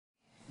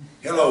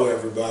Hello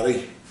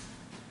everybody.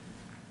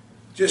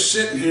 Just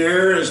sitting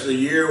here as the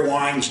year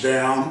winds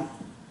down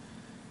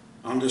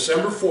on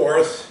December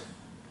 4th,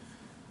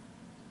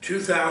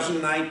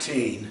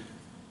 2019,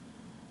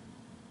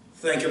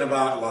 thinking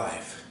about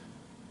life.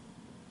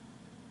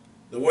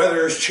 The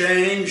weather has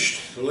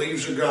changed, the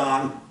leaves are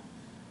gone,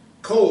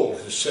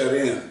 cold has set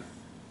in.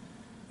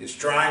 It's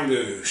trying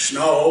to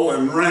snow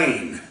and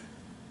rain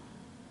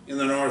in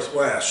the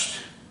Northwest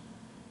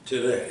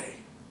today.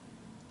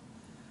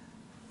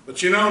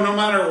 But you know, no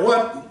matter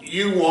what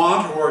you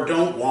want or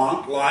don't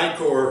want, like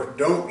or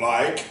don't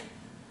like,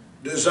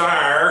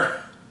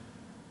 desire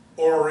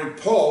or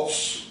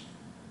repulse,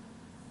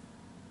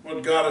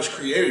 what God has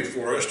created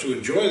for us to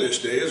enjoy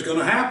this day is going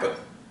to happen.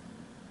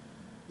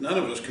 None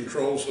of us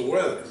controls the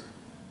weather.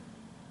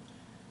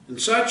 And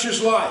such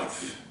is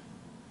life.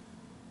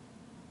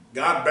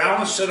 God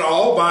balanced it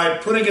all by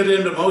putting it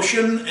into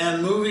motion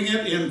and moving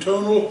it in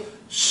total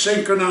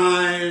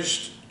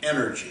synchronized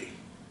energy.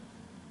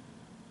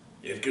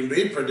 It can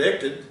be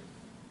predicted.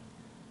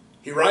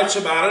 He writes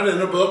about it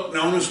in a book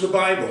known as the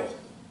Bible,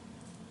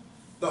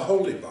 the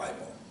Holy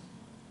Bible.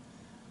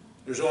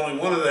 There's only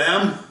one of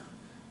them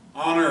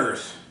on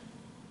earth.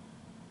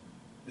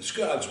 It's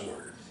God's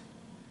Word.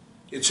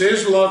 It's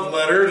His love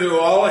letter to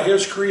all of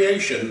His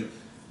creation.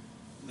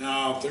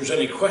 Now, if there's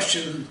any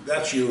question,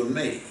 that's you and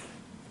me.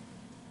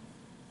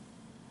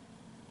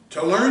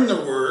 To learn the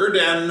Word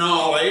and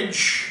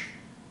knowledge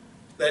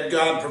that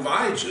God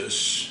provides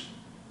us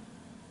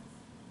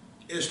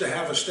is to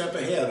have a step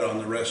ahead on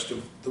the rest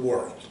of the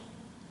world.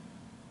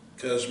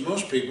 Because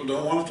most people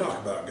don't want to talk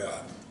about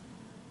God.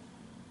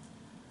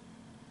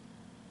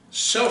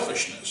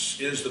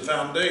 Selfishness is the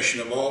foundation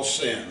of all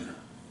sin.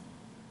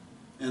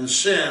 And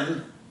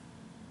sin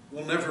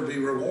will never be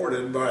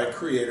rewarded by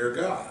Creator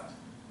God.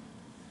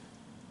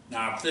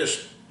 Now, if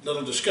this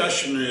little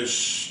discussion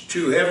is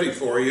too heavy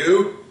for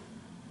you,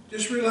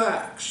 just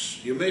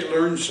relax. You may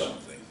learn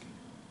something.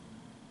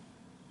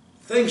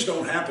 Things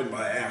don't happen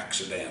by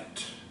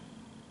accident.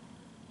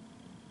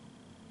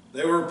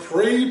 They were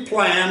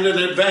pre-planned in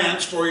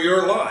advance for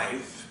your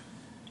life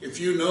if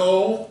you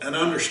know and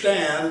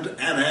understand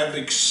and have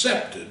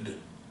accepted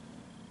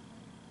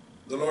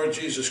the Lord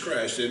Jesus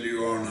Christ into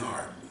your own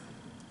heart.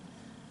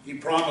 He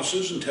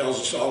promises and tells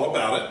us all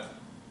about it,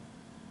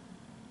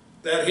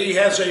 that He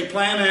has a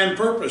plan and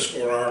purpose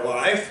for our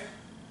life,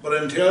 but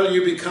until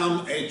you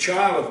become a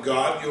child of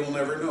God, you'll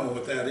never know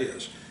what that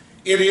is.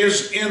 It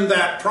is in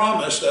that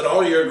promise that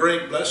all your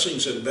great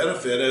blessings and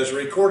benefit, as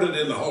recorded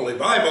in the Holy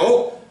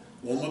Bible,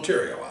 will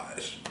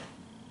materialize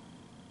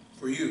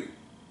for you.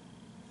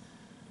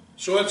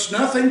 So it's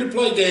nothing to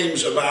play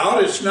games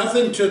about. It's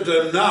nothing to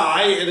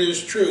deny. It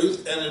is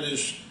truth, and it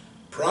is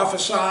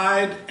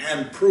prophesied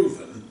and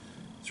proven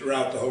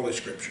throughout the Holy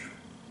Scripture.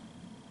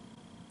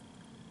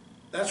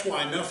 That's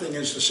why nothing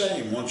is the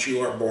same once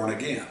you are born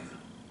again.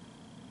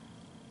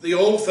 The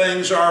old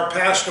things are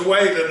passed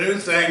away. The new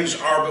things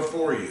are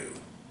before you.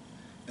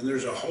 And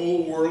there's a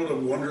whole world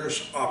of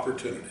wondrous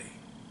opportunity.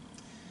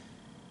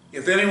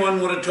 If anyone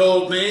would have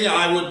told me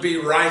I would be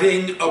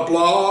writing a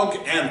blog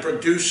and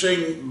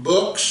producing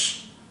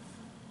books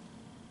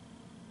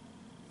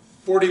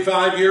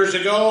 45 years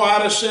ago,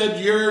 I'd have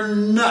said, you're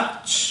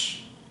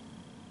nuts.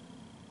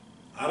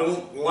 I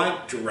don't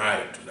like to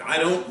write. I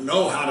don't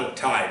know how to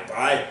type.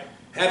 I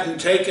hadn't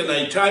taken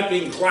a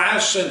typing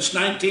class since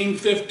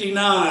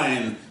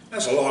 1959.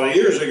 That's a lot of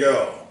years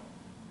ago.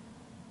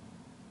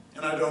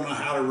 And I don't know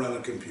how to run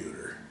a computer.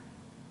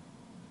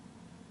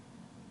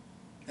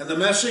 And the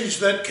message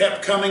that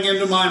kept coming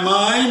into my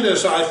mind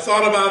as I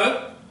thought about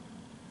it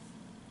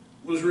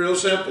was real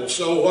simple.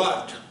 So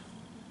what?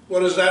 What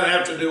does that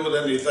have to do with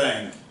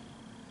anything?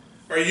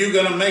 Are you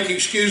going to make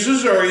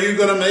excuses, or are you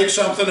going to make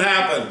something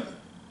happen?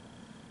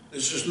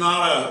 This is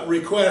not a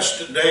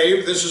request,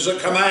 Dave. This is a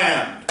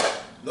command.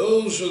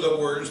 Those are the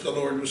words the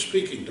Lord was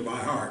speaking to my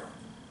heart.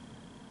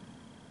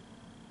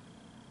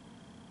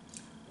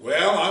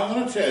 Well, I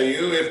want to tell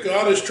you, if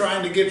God is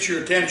trying to get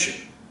your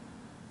attention,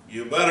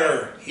 you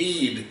better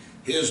heed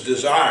His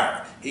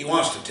desire. He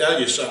wants to tell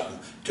you something,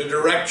 to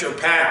direct your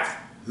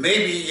path,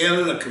 maybe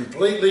in a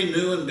completely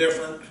new and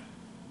different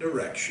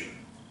direction.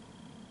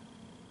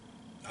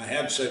 I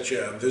had such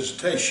a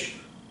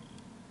visitation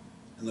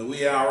in the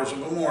wee hours of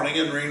the morning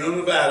in Reno,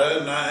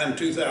 Nevada in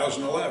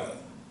 2011.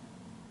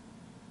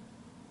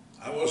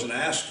 I wasn't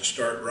asked to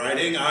start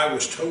writing, I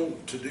was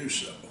told to do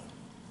so.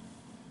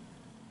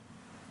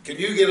 Can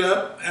you get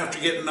up after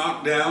getting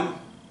knocked down?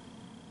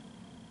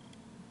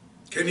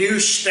 Can you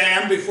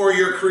stand before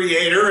your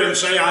Creator and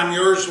say, I'm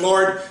yours,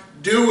 Lord,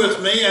 do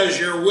with me as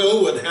your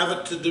will would have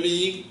it to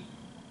be?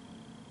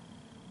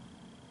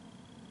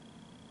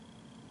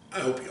 I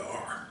hope you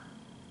are.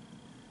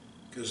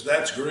 Because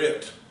that's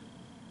grit.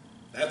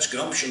 That's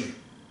gumption.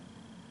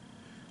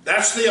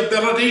 That's the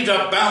ability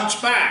to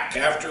bounce back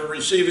after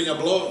receiving a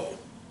blow,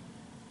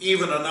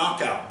 even a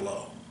knockout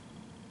blow.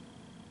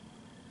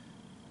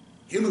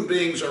 Human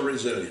beings are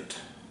resilient.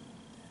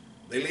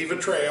 They leave a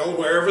trail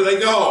wherever they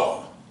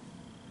go.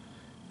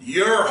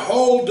 Your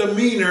whole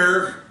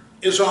demeanor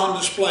is on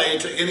display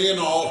to any and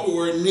all who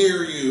are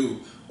near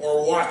you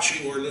or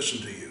watch you or listen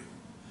to you.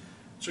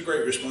 It's a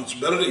great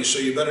responsibility, so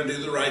you better do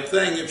the right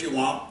thing if you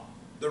want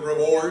the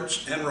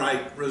rewards and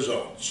right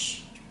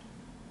results.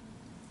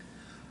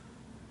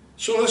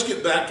 So let's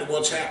get back to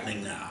what's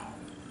happening now.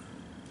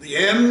 The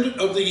end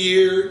of the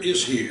year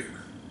is here.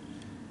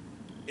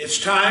 It's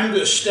time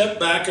to step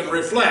back and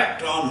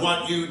reflect on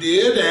what you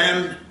did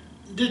and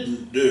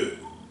didn't do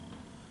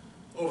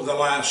over the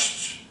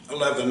last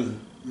 11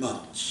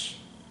 months.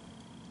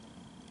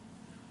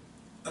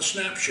 A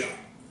snapshot.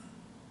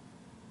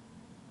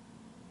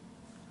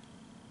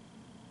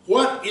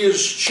 What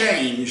is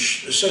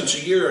changed since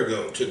a year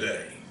ago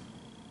today?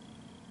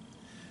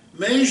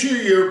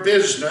 Measure your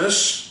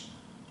business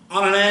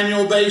on an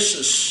annual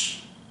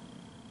basis.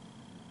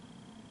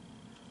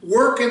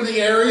 Work in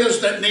the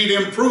areas that need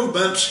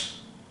improvement.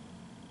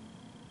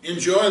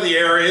 Enjoy the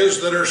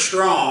areas that are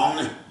strong,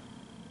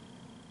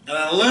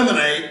 and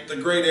eliminate the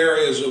great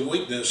areas of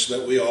weakness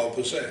that we all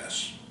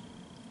possess.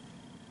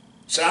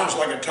 Sounds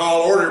like a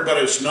tall order, but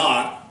it's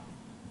not.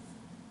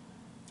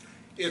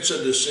 It's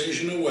a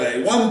decision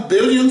away.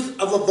 1/billionth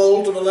of a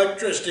volt of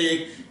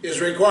electricity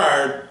is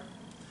required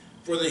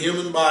for the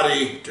human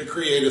body to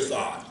create a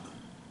thought.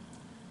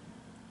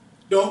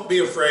 Don't be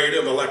afraid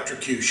of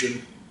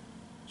electrocution.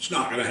 It's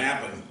not going to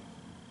happen.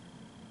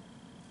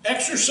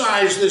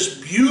 Exercise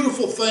this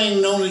beautiful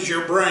thing known as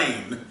your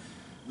brain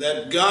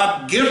that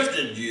God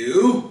gifted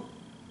you,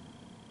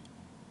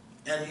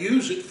 and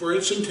use it for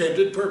its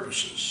intended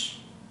purposes.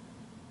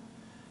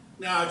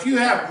 Now, if you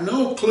have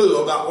no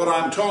clue about what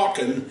I'm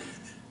talking,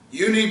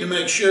 you need to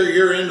make sure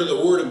you're into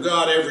the Word of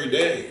God every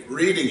day,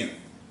 reading it.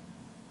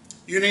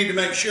 You need to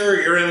make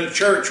sure you're in a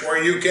church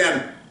where you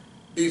can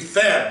be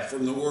fed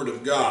from the Word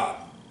of God.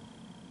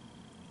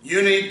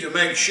 You need to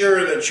make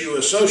sure that you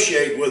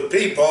associate with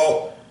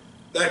people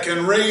that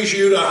can raise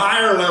you to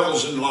higher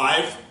levels in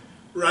life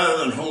rather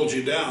than hold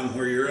you down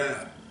where you're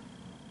at.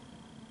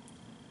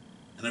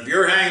 And if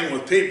you're hanging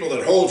with people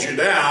that hold you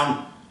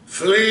down,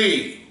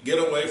 flee. Get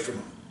away from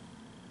them.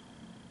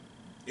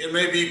 It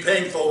may be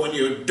painful when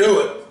you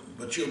do it,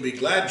 but you'll be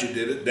glad you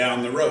did it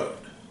down the road.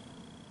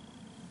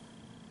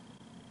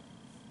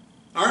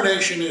 Our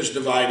nation is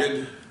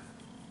divided.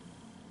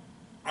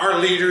 Our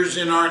leaders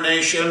in our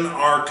nation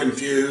are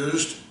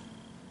confused.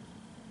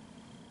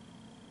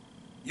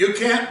 You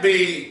can't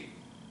be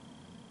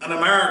an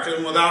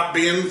American without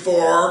being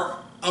for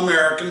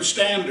American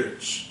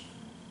standards,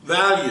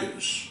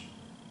 values.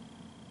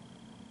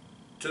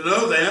 To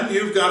know them,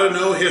 you've got to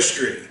know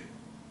history.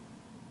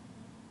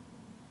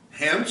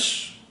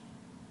 Hence,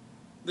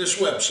 this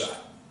website.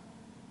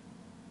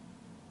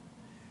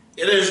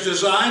 It is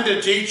designed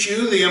to teach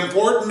you the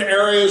important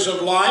areas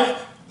of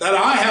life that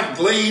I have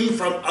gleaned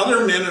from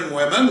other men and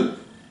women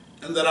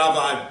and that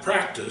I've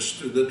practiced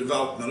through the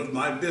development of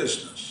my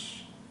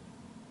business.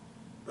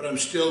 But I'm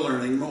still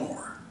learning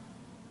more.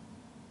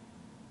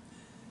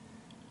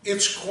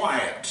 It's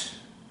quiet,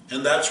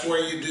 and that's where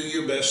you do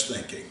your best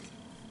thinking.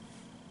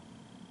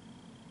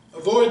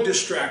 Avoid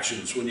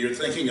distractions when you're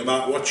thinking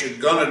about what you're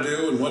going to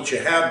do and what you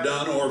have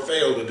done or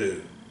failed to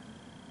do.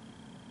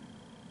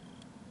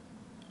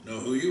 Know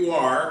who you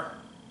are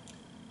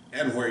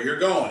and where you're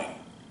going.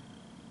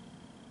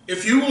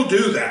 If you will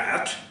do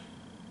that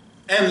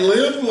and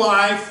live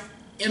life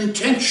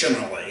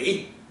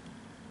intentionally,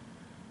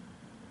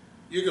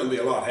 you're going to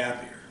be a lot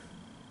happier.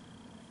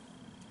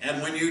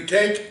 And when you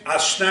take a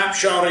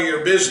snapshot of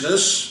your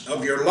business,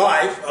 of your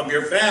life, of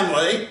your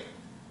family,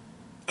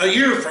 a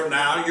year from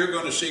now, you're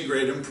going to see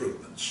great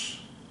improvements.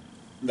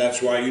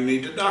 That's why you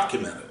need to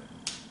document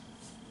it.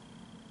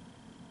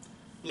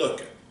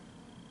 Look,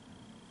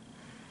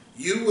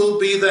 you will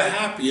be the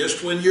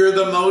happiest when you're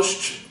the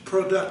most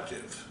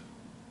productive.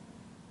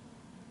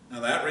 Now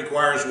that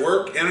requires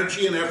work,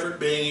 energy, and effort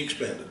being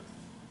expended.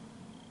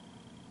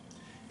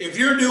 If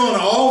you're doing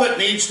all that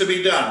needs to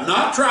be done,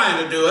 not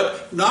trying to do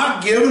it,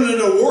 not giving it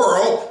a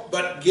whirl,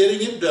 but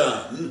getting it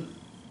done,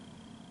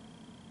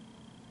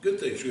 good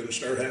things are going to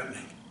start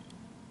happening.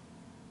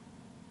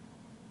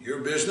 Your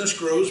business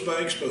grows by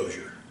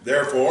exposure.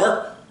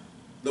 Therefore,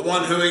 the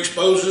one who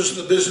exposes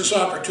the business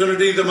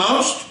opportunity the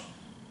most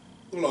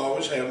will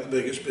always have the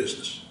biggest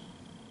business.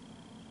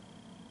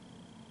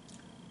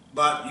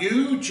 But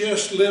you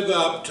just live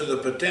up to the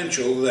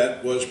potential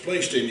that was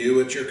placed in you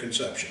at your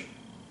conception.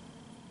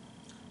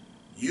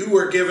 You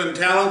were given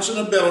talents and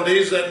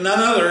abilities that none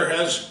other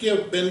has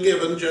been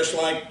given just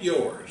like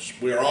yours.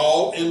 We're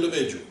all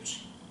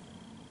individuals.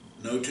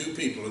 No two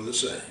people are the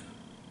same.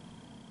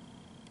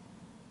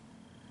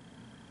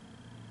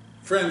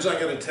 Friends, I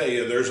got to tell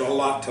you, there's a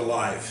lot to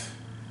life.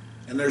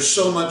 And there's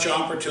so much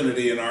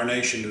opportunity in our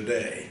nation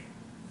today.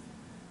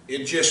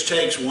 It just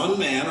takes one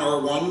man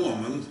or one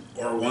woman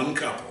or one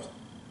couple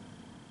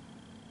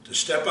to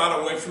step out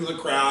away from the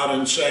crowd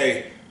and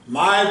say,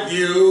 my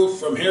view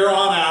from here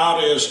on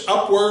out is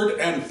upward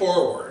and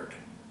forward.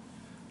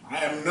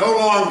 I am no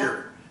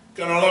longer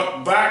going to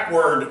look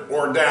backward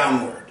or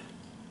downward.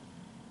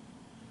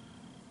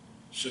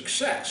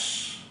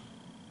 Success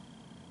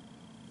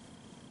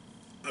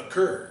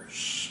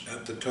occurs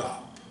at the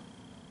top.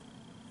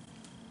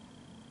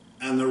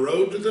 And the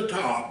road to the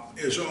top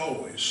is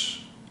always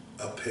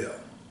uphill.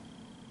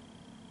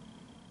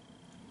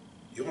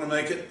 You want to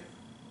make it?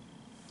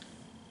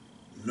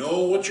 Know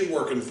what you're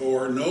working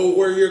for, know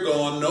where you're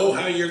going, know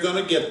how you're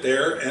going to get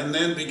there, and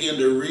then begin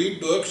to read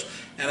books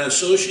and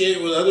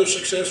associate with other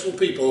successful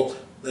people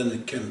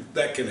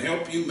that can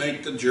help you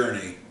make the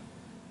journey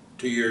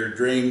to your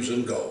dreams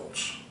and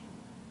goals.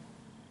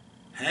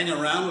 Hang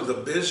around with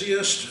the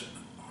busiest,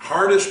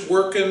 hardest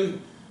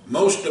working,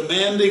 most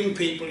demanding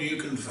people you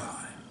can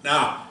find.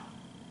 Now,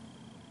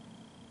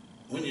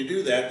 when you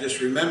do that,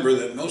 just remember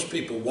that most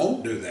people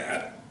won't do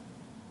that.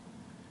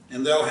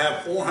 And they'll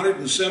have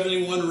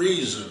 471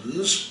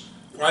 reasons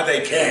why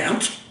they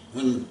can't,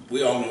 when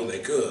we all know they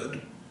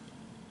could.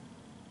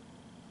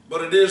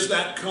 But it is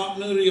that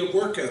continuity of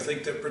work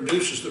ethic that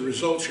produces the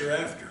results you're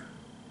after.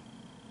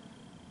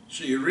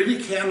 So you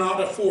really cannot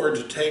afford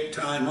to take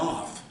time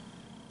off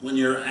when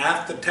you're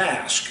at the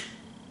task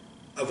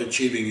of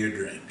achieving your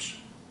dreams.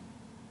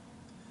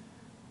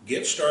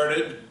 Get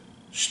started,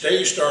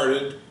 stay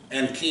started,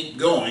 and keep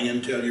going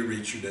until you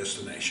reach your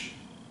destination.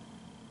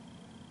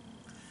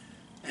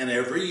 And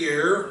every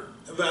year,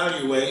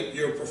 evaluate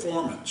your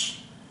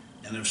performance.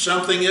 And if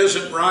something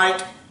isn't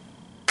right,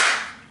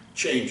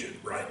 change it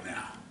right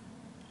now.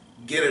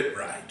 Get it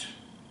right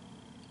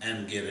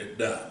and get it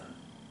done.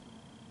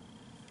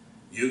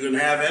 You can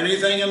have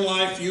anything in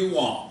life you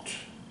want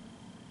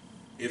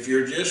if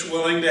you're just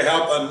willing to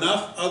help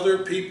enough other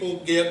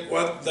people get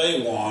what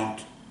they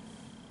want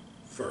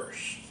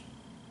first.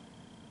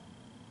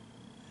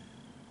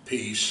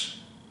 Peace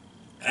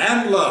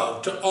and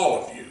love to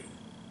all of you.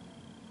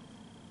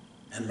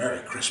 And Merry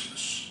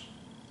Christmas.